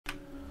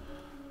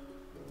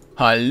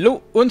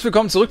Hallo und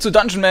willkommen zurück zu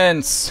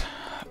Dungeonmans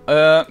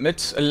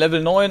mit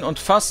Level 9 und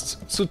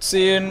fast zu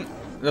 10.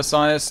 Das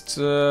heißt,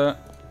 da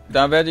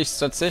werde ich es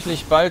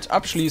tatsächlich bald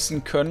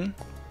abschließen können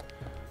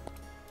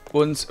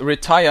und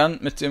retiren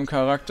mit dem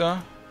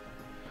Charakter.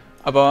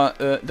 Aber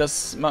den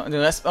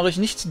Rest mache ich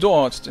nicht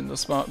dort, denn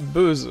das war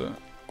böse.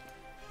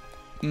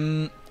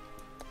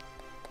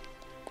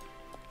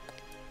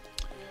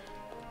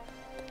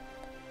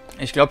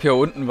 Ich glaube, hier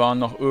unten waren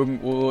noch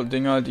irgendwo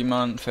Dinger, die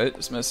man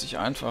verhältnismäßig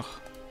einfach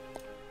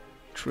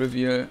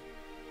trivial.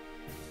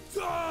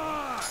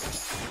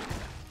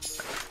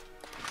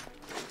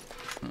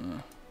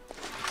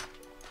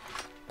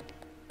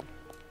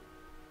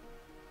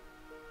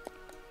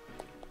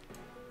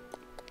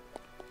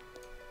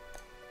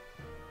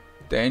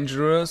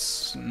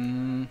 Dangerous.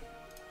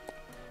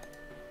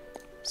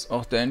 Ist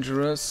auch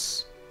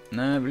dangerous.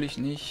 Ne, will ich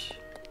nicht.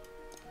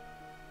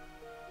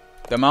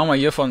 Dann machen wir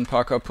hiervon ein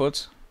paar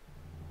kaputt.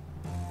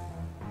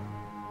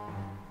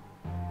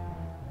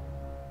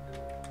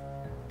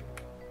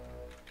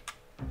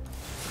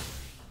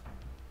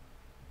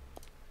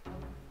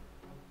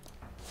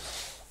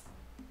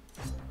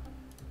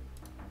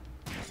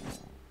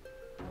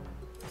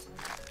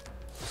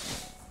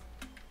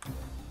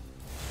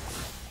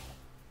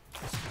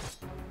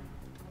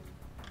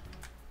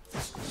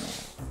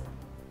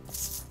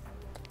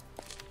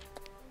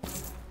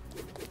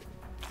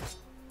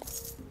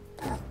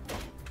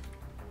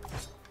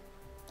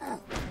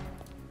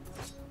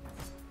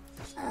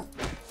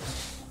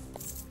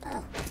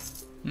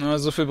 Na,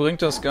 so viel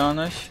bringt das gar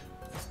nicht.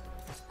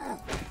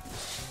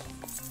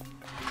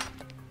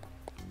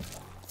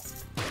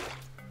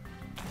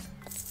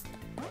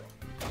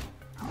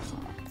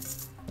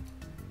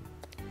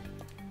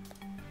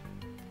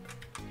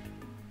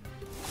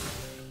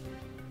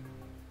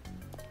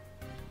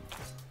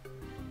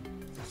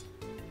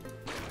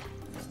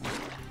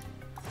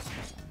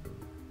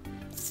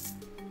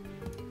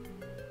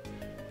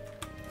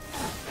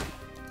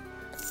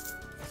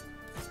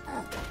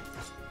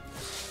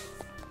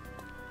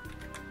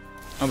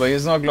 Aber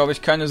hier sind auch, glaube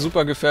ich, keine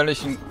super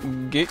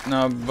gefährlichen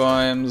Gegner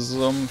beim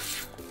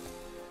Sumpf.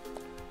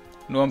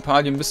 Nur ein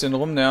paar, die ein bisschen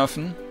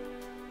rumnerven.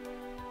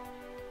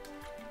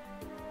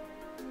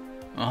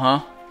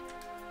 Aha.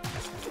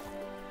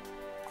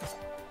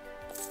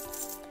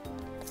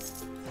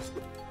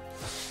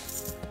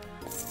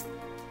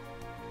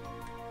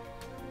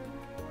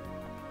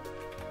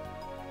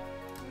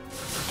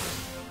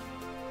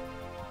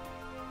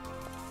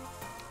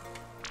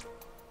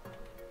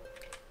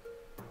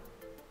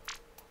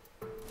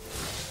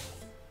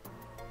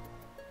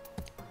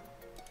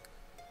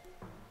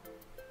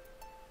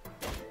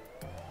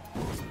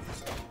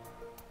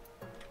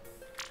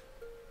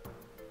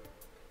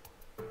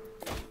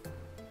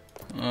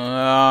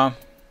 Ja,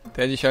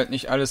 da hätte ich halt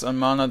nicht alles an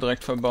Mana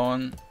direkt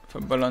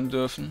verballern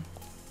dürfen.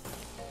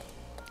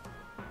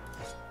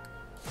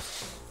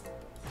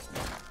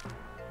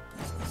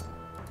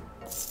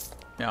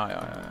 Ja.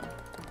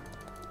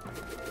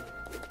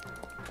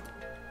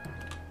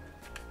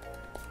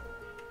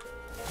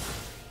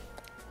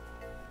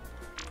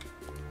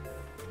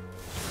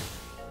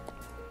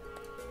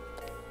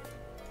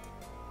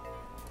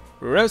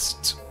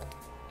 Rest.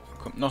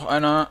 Kommt noch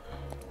einer.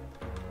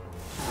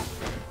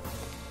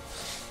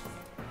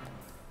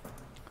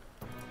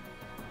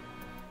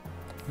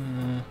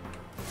 Mhm.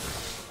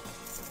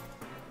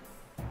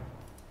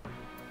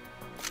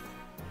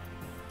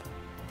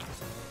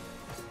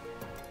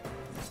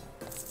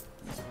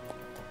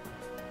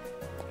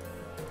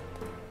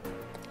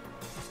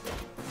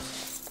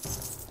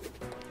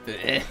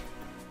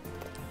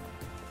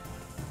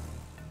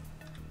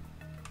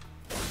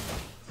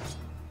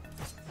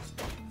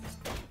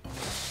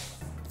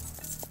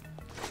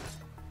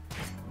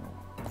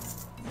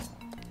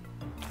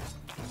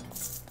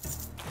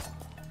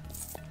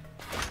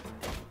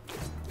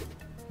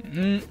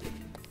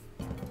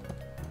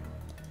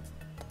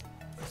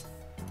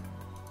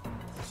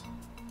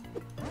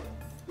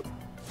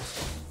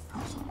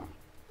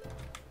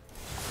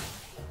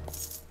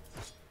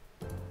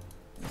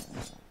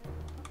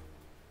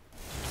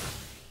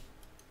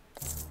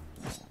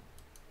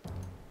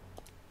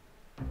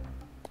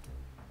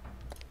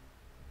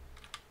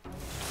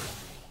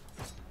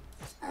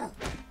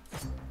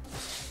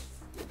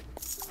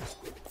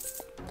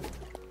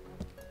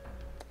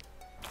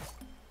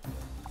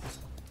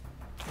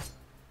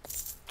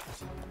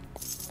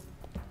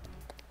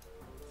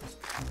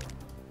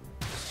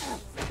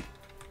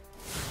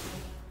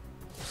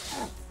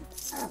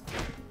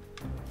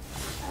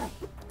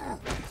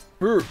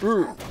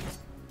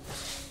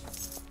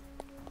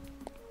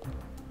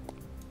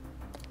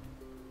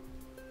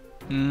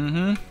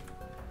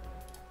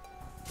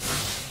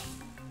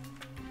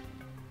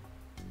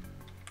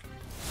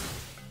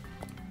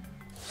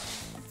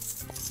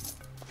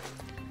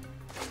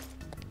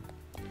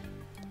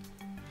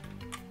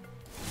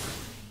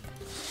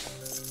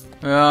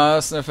 Ja,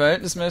 das ist eine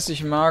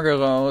verhältnismäßig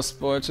magere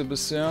Ausbeute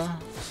bisher.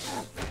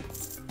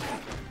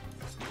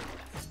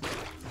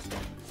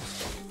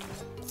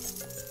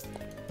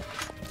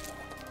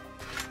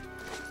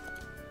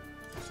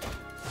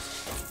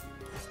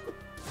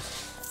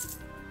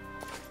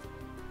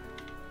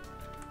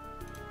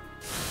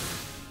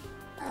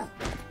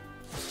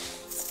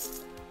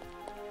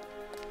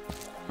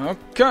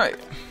 Okay.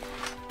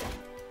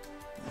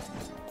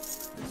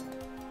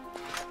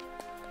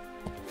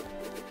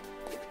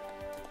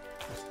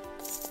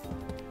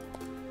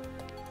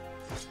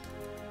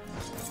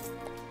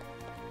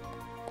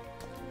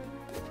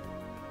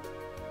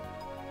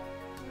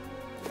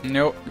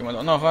 Jo, gehen wir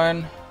auch noch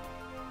rein.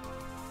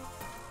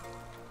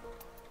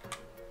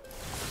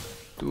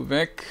 Du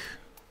weg.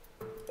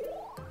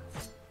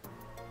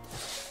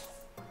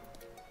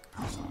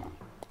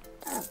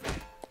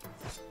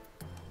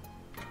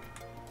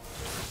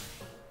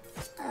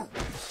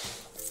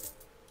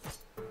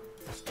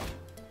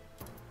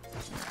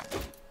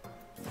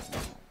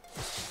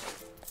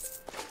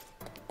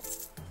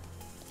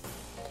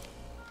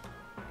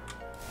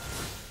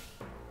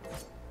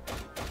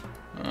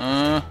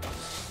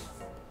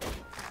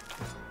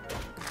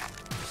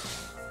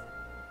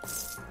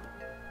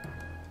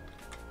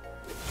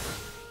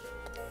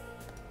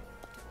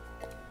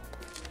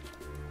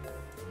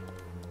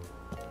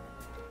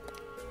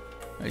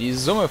 Die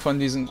Summe von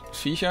diesen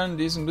Viechern,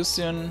 die ist ein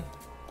bisschen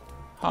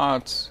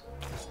hart.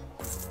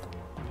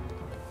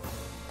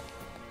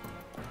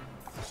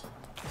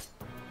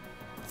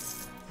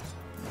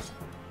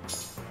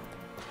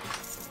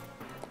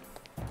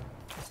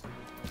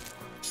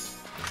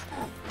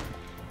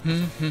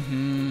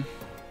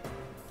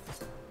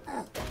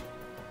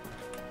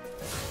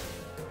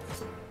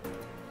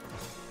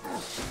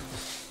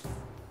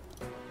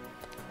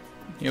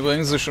 Hier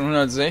bringen sie schon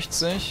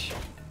 160.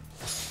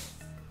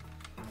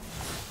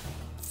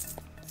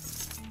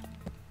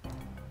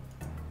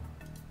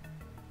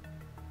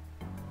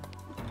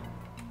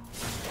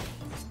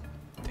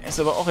 Der ist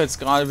aber auch jetzt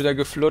gerade wieder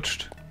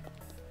geflutscht.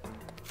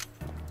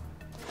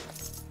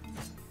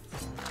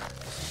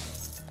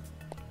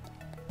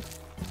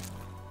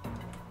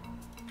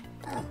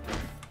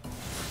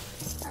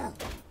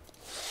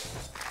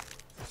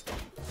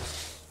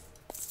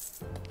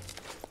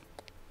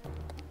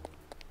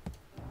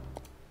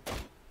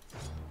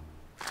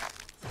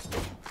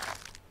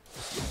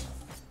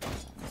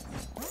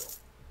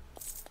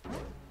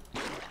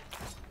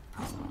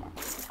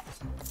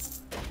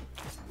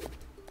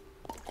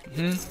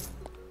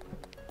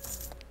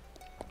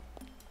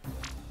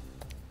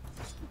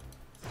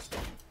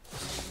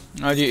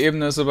 Na, die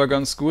Ebene ist aber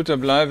ganz gut, da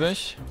bleibe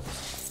ich.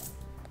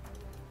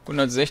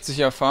 160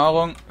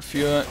 Erfahrung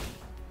für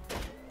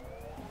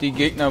die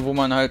Gegner, wo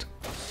man halt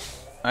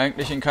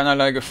eigentlich in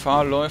keinerlei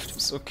Gefahr läuft,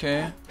 ist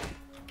okay.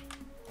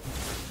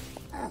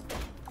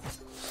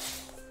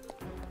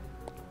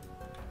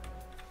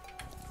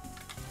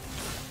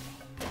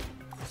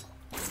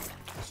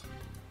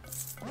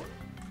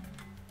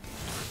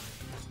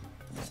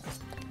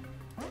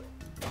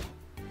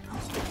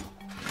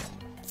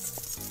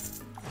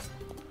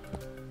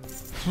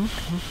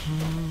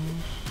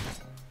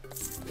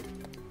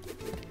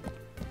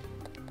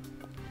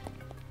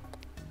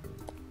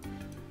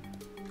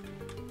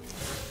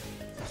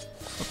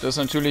 Ob das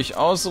natürlich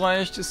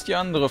ausreicht, ist die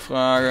andere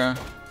Frage.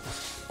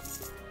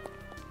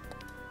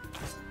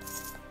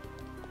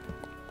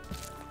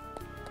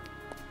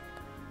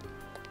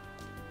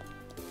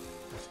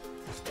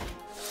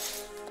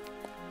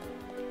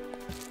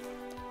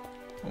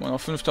 Haben wir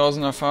noch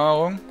 5000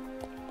 Erfahrung.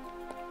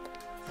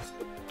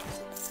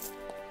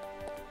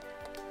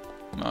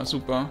 Na,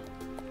 super.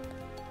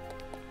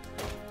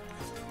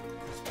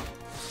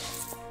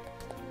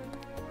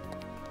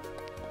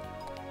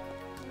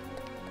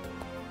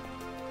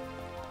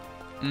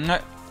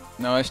 Nein,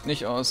 na, reicht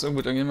nicht aus. So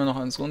gut, dann gehen wir noch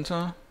eins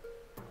runter.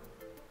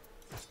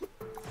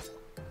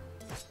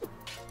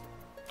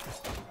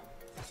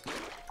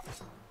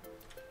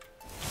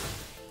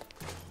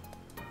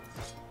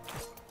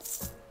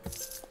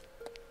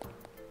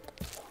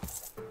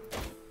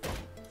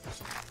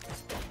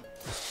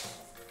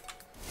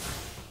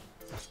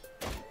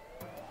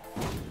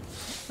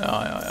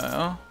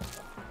 Ja.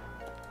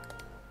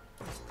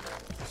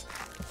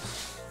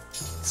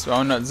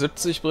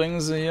 270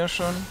 bringen sie hier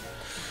schon.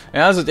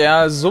 Ja, also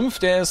der Sumpf,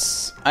 der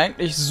ist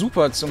eigentlich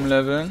super zum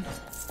Leveln.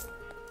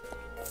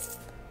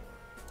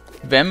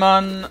 Wenn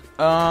man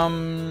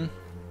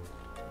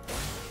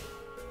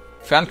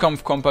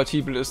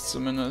Fernkampfkompatibel ist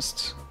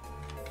zumindest.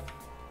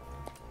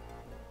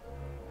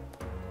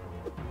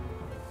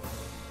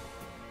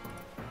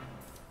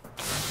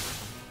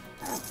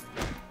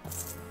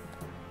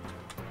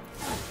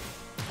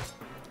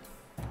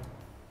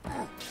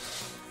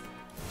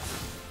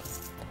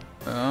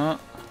 Ja.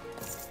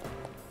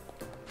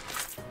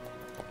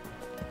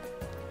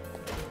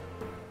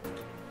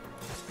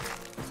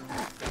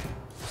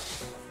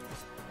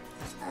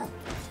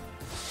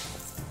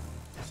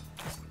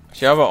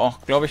 Ich habe auch,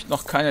 glaube ich,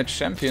 noch keine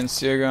Champions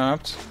hier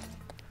gehabt.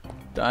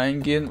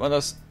 Dahingehend war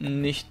das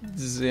nicht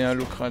sehr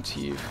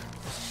lukrativ.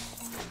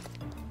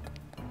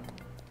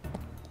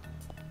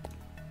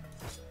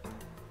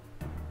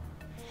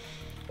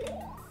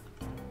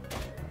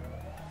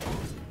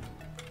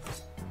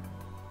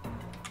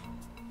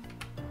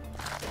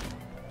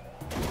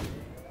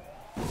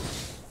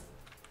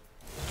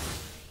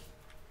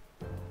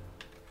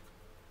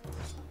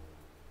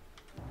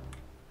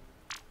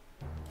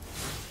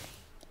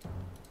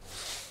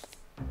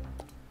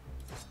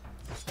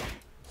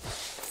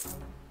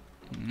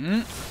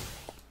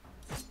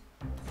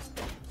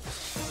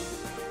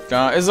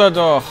 Da ist er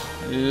doch.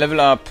 Level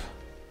up.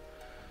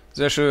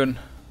 Sehr schön.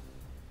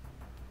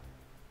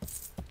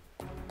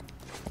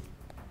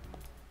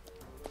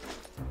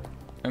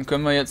 Dann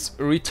können wir jetzt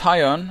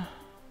retiren.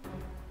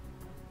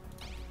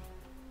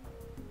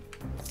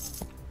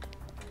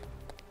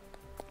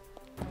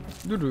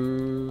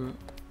 Dudu.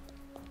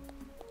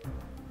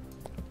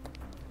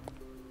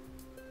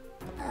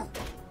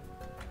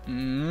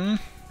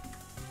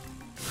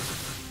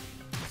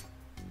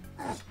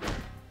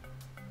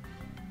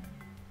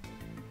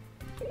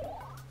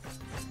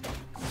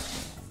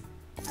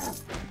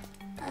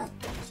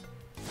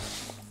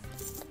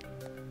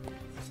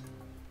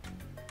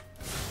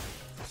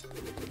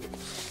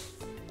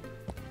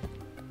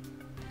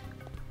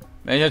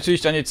 Wenn ich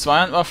natürlich dann die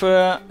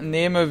Zweihandwaffe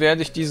nehme,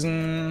 werde ich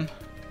diesen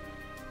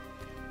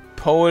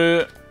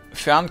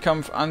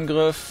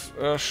Pole-Fernkampfangriff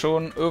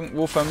schon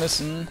irgendwo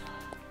vermissen.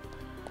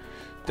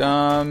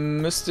 Da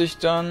müsste ich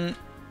dann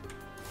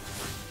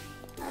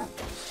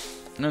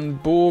einen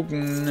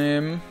Bogen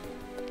nehmen.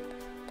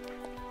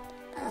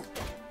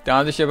 Da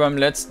hatte ich ja beim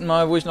letzten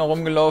Mal, wo ich noch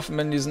rumgelaufen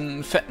bin,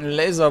 diesen fetten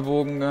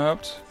Laserbogen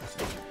gehabt.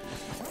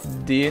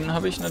 Den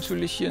habe ich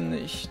natürlich hier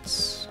nicht.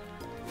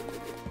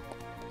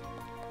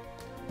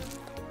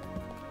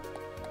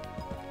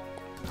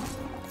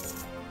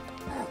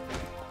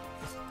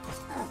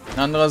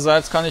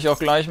 Andererseits kann ich auch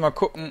gleich mal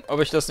gucken, ob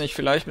ich das nicht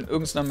vielleicht mit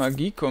irgendeiner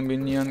Magie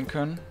kombinieren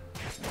kann.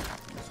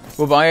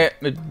 Wobei,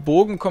 mit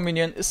Bogen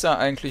kombinieren ist ja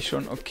eigentlich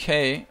schon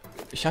okay.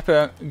 Ich habe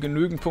ja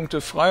genügend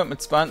Punkte frei und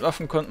mit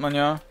Zweihandwaffen konnte man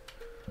ja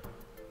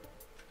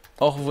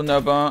auch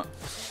wunderbar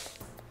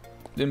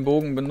den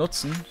Bogen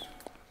benutzen.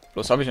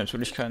 Bloß habe ich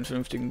natürlich keinen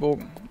vernünftigen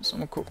Bogen. Müssen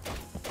wir mal gucken.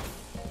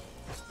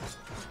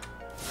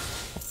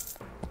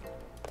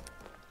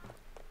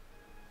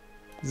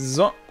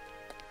 So.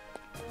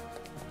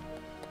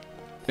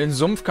 Den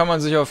Sumpf kann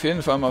man sich auf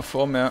jeden Fall mal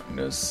vormerken,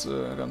 das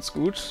ist ganz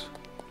gut.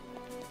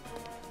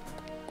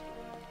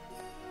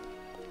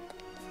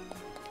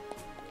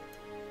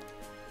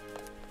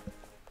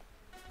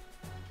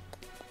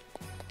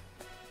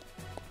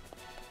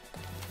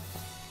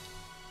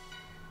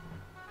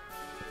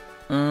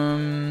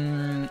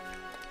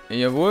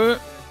 Jawohl.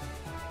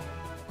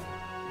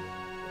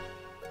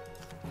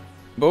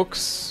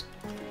 Books.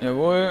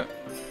 Jawohl.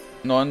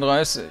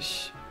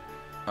 39.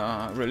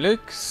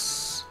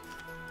 Relics.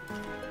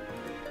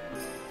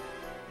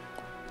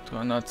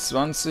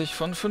 320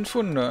 von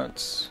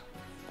 500.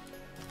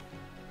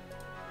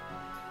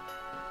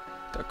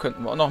 Da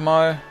könnten wir auch noch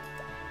mal.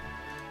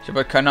 Ich habe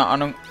halt keine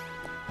Ahnung,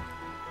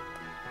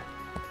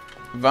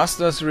 was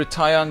das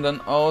Retiren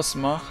dann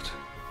ausmacht.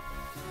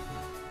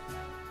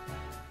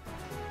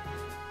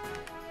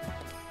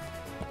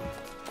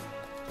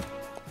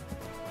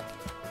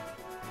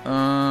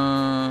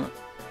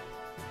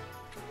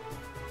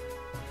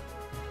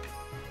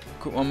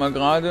 Gucken wir mal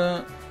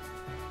gerade,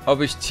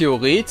 ob ich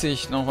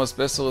theoretisch noch was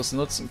Besseres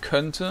nutzen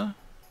könnte.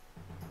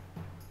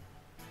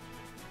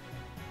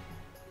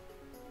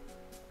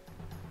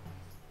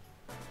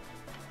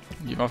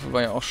 Die Waffe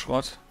war ja auch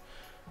Schrott.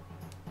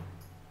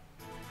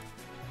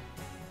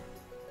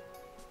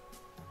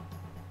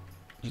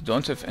 You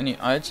don't have any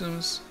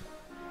items.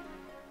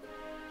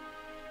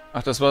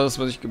 Ach, das war das,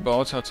 was ich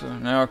gebaut hatte.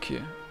 Na,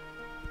 okay.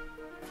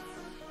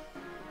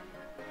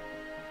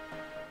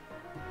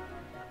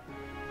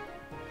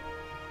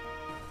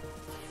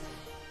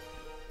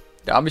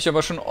 Da habe ich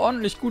aber schon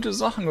ordentlich gute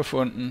Sachen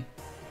gefunden.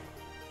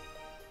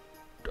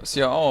 Das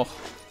hier auch.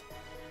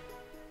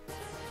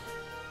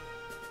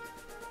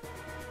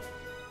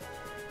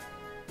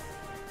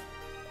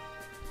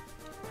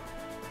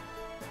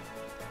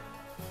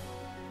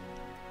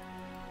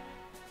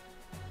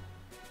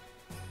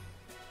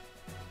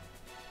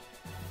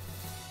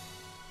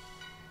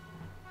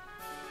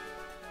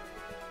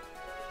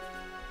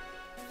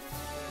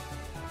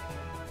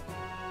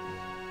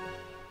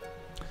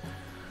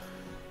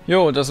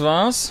 Jo, das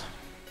war's.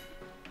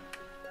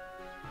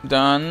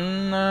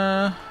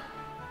 Dann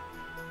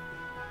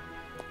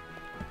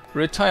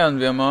retiren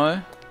wir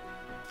mal.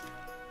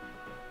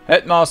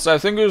 Headmaster, I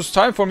think it is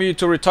time for me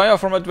to retire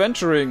from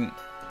adventuring.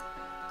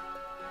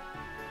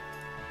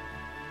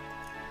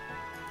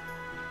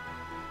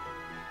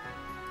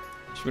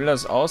 Ich will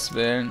das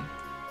auswählen.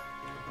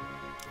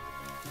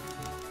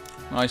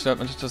 Ah, ich halte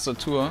mal die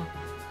Tastatur.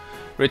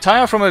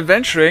 Retire from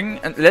adventuring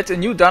and let a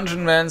new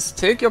Dungeonmans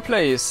take your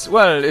place.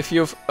 Well, if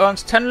you've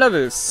earned 10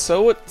 levels,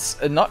 so it's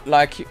not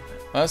like you...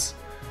 Was?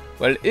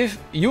 Well, if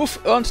you've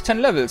earned 10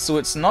 levels, so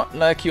it's not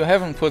like you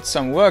haven't put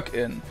some work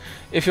in.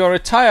 If you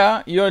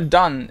retire, you're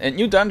done, and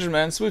new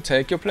Dungeonmans will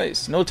take your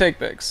place. No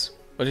takebacks.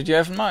 What did you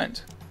have in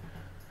mind?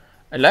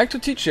 I'd like to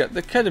teach you at the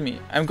academy.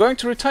 I'm going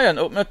to retire and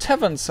open a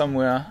tavern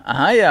somewhere.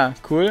 Ah yeah,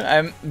 cool.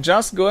 I'm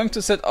just going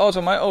to set out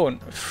on my own,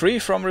 free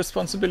from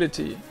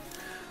responsibility.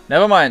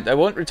 Never mind, I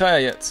won't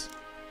retire yet.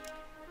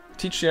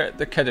 Teach you at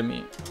the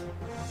academy.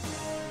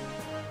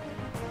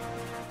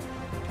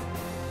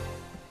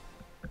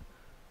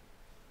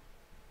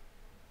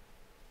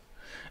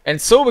 And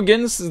so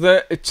begins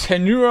the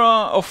tenure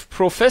of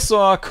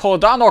Professor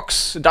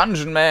Kordanor's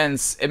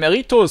Dungeonmans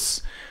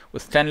Emeritus,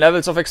 with 10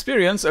 levels of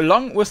experience,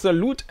 along with the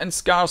loot and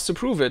scars to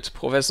prove it.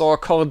 Professor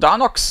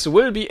Kordanor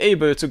will be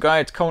able to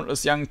guide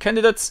countless young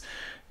candidates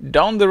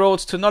down the road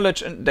to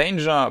knowledge and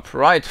danger.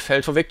 Pride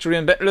felt for victory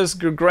in battle is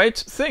a great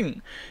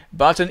thing,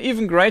 but an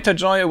even greater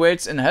joy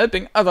awaits in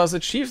helping others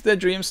achieve their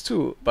dreams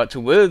too. But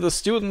will the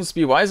students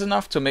be wise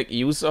enough to make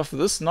use of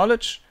this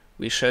knowledge?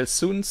 We shall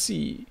soon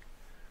see.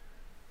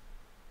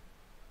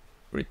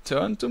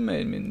 Return to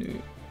Main Menü.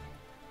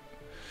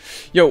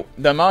 Jo,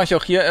 dann mache ich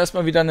auch hier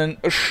erstmal wieder einen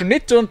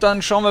Schnitt und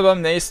dann schauen wir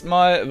beim nächsten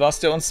Mal, was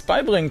der uns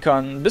beibringen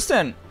kann. Bis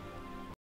denn!